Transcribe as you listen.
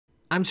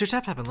I'm Sir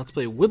Tap Tap and let's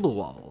play Wibble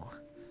Wobble.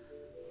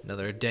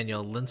 Another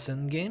Daniel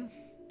Linson game.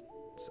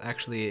 It's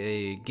actually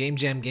a game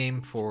jam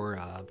game for,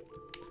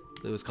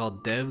 it was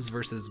called Devs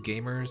versus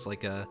Gamers.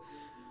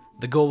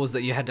 The goal was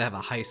that you had to have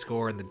a high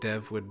score and the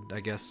dev would,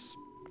 I guess,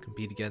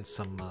 compete against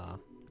some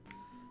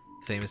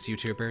famous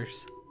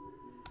YouTubers.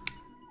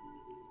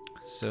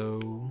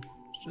 So,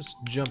 let's just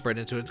jump right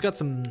into it. It's got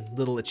some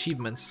little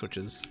achievements, which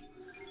is,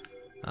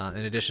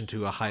 in addition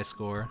to a high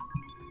score.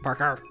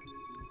 Parker!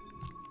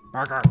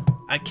 Parker!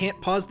 I can't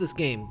pause this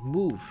game.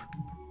 Move.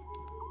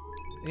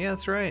 Yeah,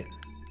 that's right.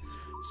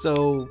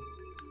 So,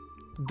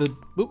 the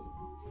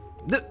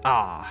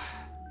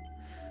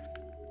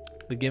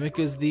gimmick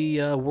is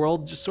the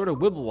world just sort of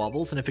wibble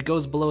wobbles, and if it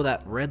goes below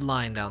that red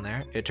line down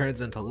there, it turns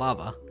into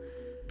lava.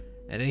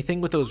 And anything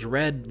with those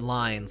red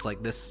lines,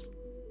 like this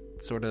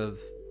sort of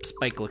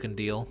spike-looking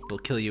deal, will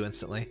kill you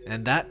instantly.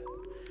 And that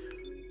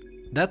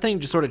thing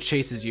just sort of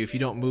chases you if you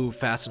don't move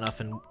fast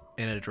enough in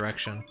a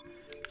direction.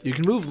 You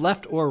can move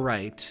left or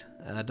right.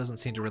 That doesn't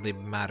seem to really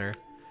matter.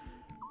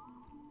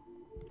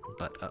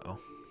 But, uh-oh.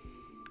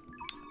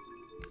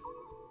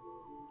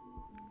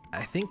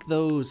 I think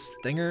those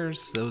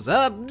thingers, those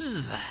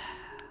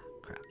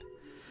crap.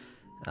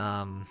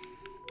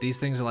 These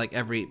things are like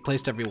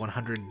placed every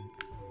 100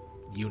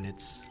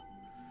 units.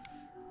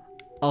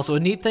 Also, a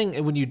neat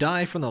thing, when you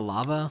die from the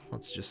lava,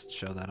 let's just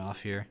show that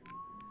off here.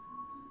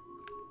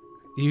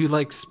 You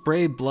like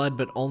spray blood,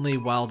 but only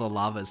while the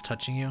lava is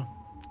touching you.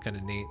 It's kind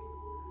of neat.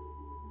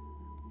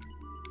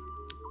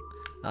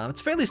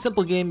 It's a fairly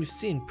simple game. You've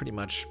seen pretty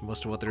much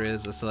most of what there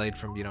is, aside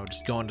from, you know,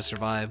 just going to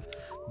survive.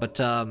 But,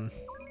 I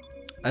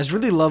just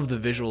really love the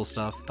visual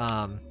stuff.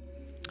 Daniel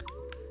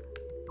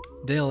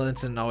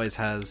Linson always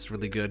has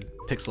really good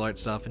pixel art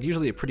stuff, and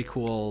usually a pretty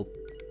cool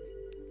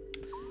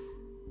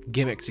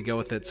gimmick to go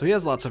with it. So he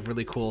has lots of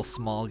really cool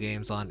small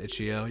games on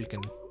itch.io. You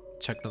can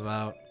check them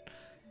out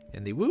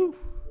in the link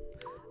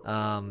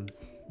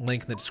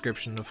in the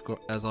description, of course,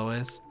 as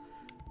always.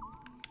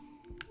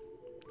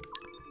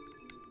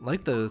 I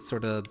like the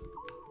sort of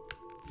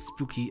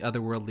spooky,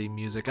 otherworldly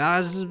music.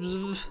 Okay,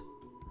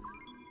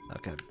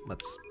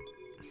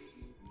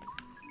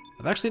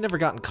 I've actually never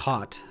gotten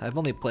caught. I've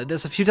only played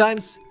this a few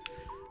times.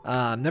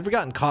 Never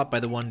gotten caught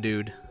by the one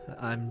dude.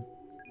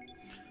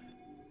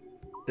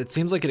 It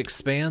seems like it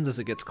expands as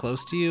it gets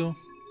close to you.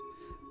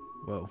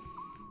 Whoa.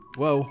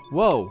 Whoa,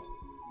 whoa!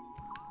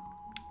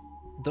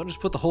 Don't just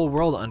put the whole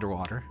world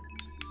underwater.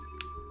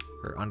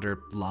 Or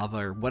under lava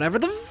or whatever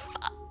the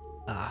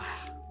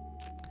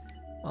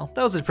Well,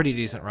 that was a pretty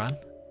decent run.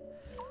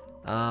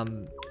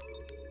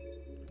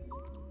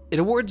 It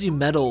awards you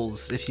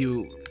medals if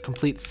you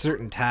complete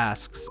certain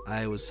tasks.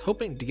 I was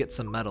hoping to get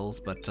some medals,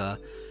 but I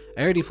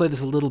already played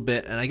this a little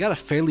bit, and I got a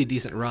fairly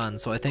decent run,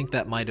 so I think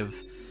that might have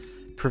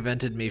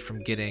prevented me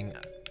from getting...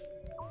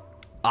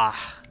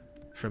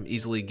 from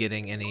easily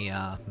getting any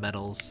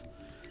medals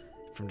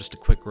from just a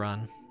quick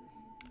run.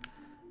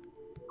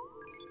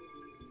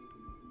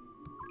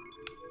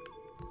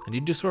 And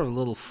you do sort of a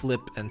little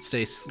flip and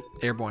stay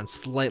airborne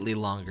slightly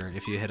longer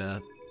if you hit a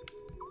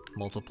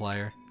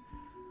multiplier.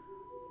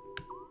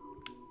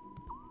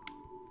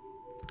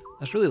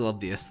 I just really love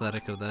the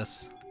aesthetic of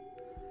this.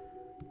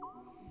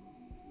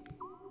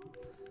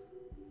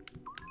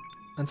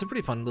 And it's a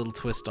pretty fun little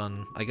twist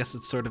on, I guess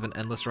it's sort of an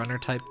endless runner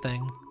type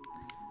thing.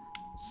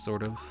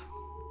 Sort of.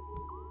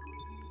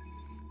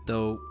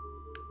 Though,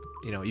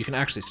 you know, you can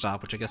actually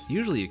stop, which I guess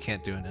usually you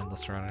can't do in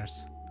endless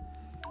runners.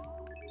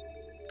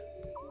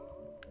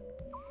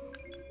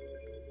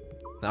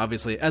 Now,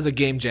 obviously, as a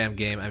game jam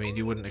game, I mean,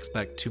 you wouldn't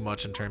expect too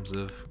much in terms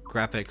of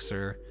graphics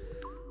or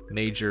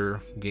major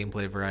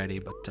gameplay variety,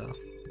 but I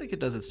think it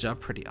does its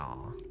job pretty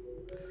Well,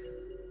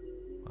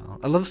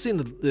 I love seeing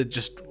the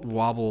just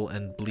wobble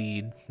and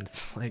bleed.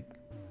 It's like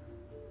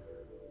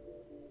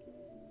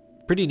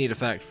pretty neat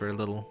effect for a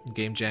little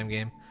game jam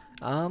game.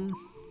 I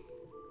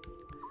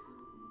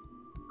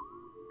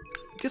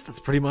guess that's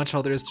pretty much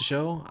all there is to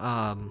show.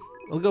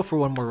 We'll go for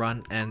one more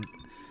run, and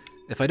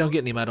if I don't get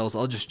any medals,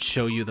 I'll just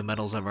show you the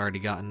medals I've already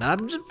gotten.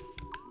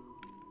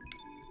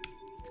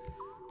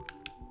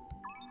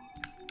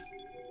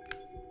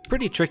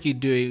 Pretty tricky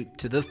due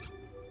to the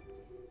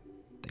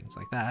things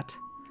like that.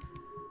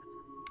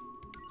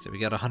 So we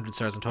got 100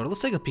 stars in total.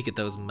 Let's take a peek at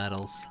those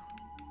medals.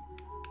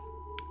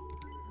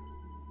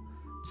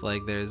 So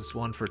like there's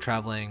one for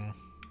traveling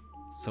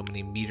so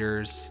many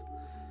meters,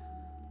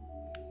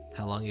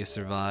 how long you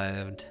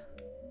survived,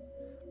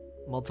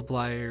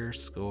 multiplier,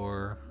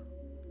 score,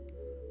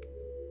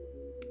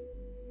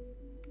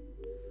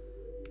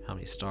 how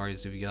many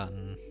stars have you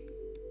gotten.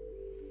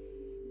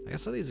 I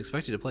guess some of these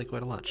expect you to play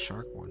quite a lot.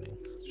 Shark warning.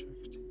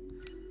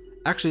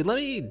 Actually, let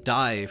me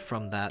die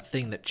from that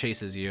thing that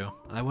chases you.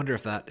 I wonder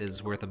if that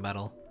is worth a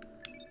medal.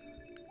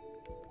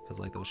 Because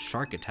like those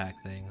shark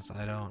attack things,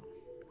 I don't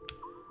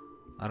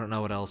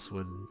know what else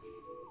would...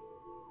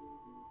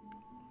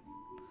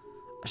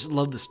 I just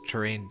love this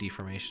terrain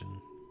deformation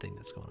thing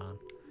that's going on.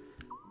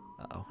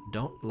 Uh-oh.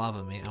 Don't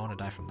lava me. I want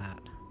to die from that.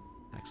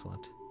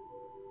 Excellent.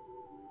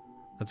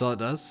 That's all it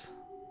does?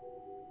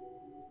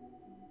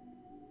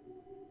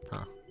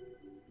 Huh.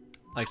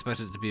 I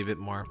expected it to be a bit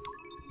more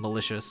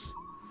malicious.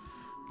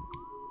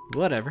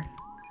 Whatever.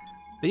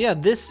 But yeah,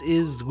 this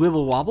is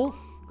Wibble Wobble.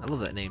 I love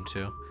that name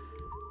too.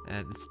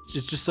 And it's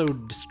just so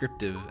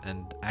descriptive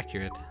and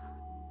accurate.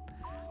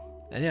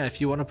 And yeah,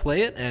 if you want to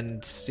play it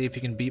and see if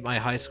you can beat my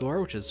high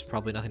score, which is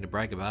probably nothing to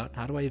brag about.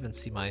 How do I even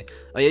see my...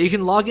 Oh yeah, you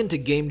can log into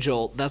Game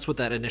Jolt. That's what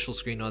that initial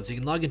screen was. You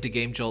can log into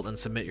Game Jolt and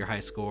submit your high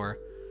score.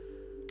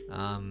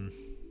 I've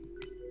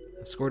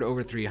scored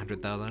over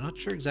 300,000. I'm not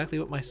sure exactly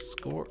what my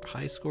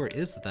high score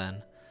is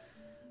then.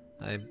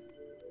 I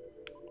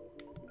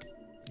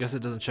guess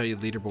it doesn't show you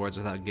leaderboards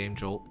without Game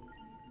Jolt,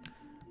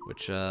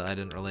 which I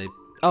didn't really...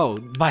 Oh,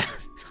 my...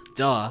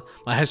 Duh.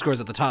 My high score is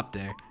at the top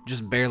there.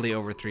 Just barely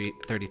over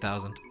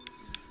 30,000.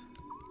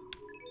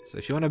 So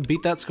if you want to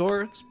beat that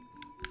score, it's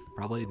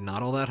probably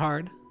not all that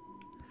hard.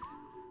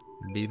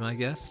 Be my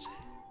guest.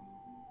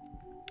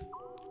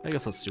 I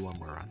guess let's do one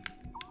more run.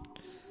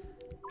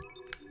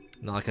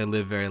 Not like I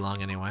live very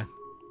long anyway.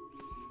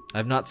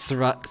 I've not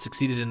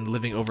succeeded in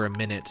living over a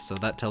minute, so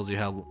that tells you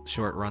how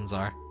short runs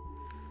are.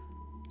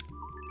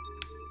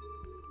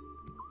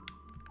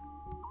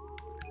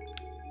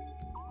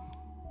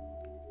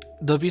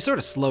 Though if you sort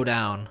of slow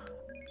down...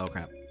 Oh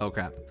crap, oh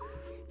crap.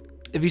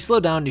 If you slow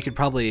down, you could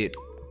probably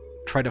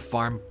try to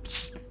farm...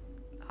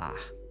 Well,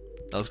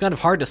 it's kind of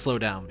hard to slow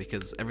down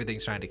because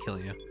everything's trying to kill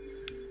you.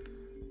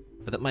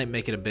 But that might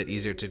make it a bit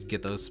easier to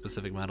get those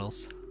specific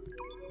medals.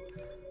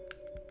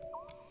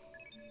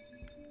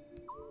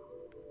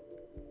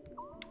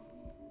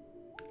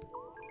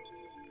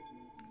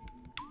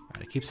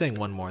 Alright, I keep saying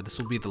one more. This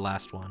will be the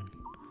last one.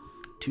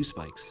 2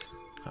 spikes.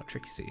 How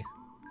tricky.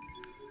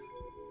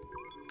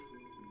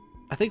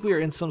 I think we are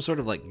in some sort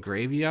of like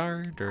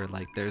graveyard, or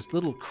like there's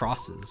little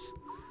crosses,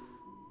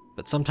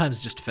 but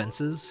sometimes just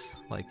fences.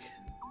 Like,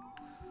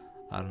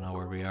 I don't know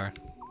where we are.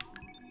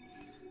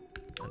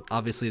 And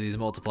obviously these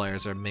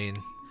multipliers are main.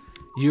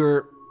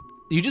 You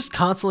just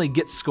constantly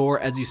get score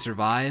as you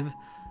survive,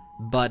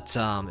 but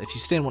if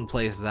you stay in one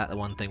place, that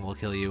one thing will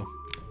kill you.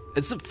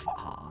 It's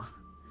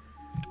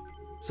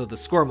so the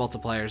score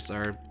multipliers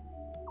are,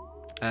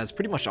 as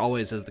pretty much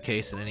always is the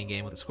case in any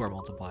game with a score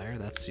multiplier,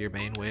 that's your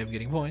main way of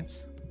getting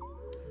points.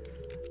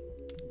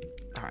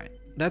 Alright,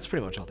 that's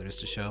pretty much all there is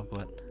to show,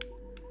 but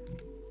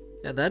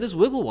yeah, that is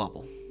Wibble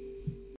Wobble.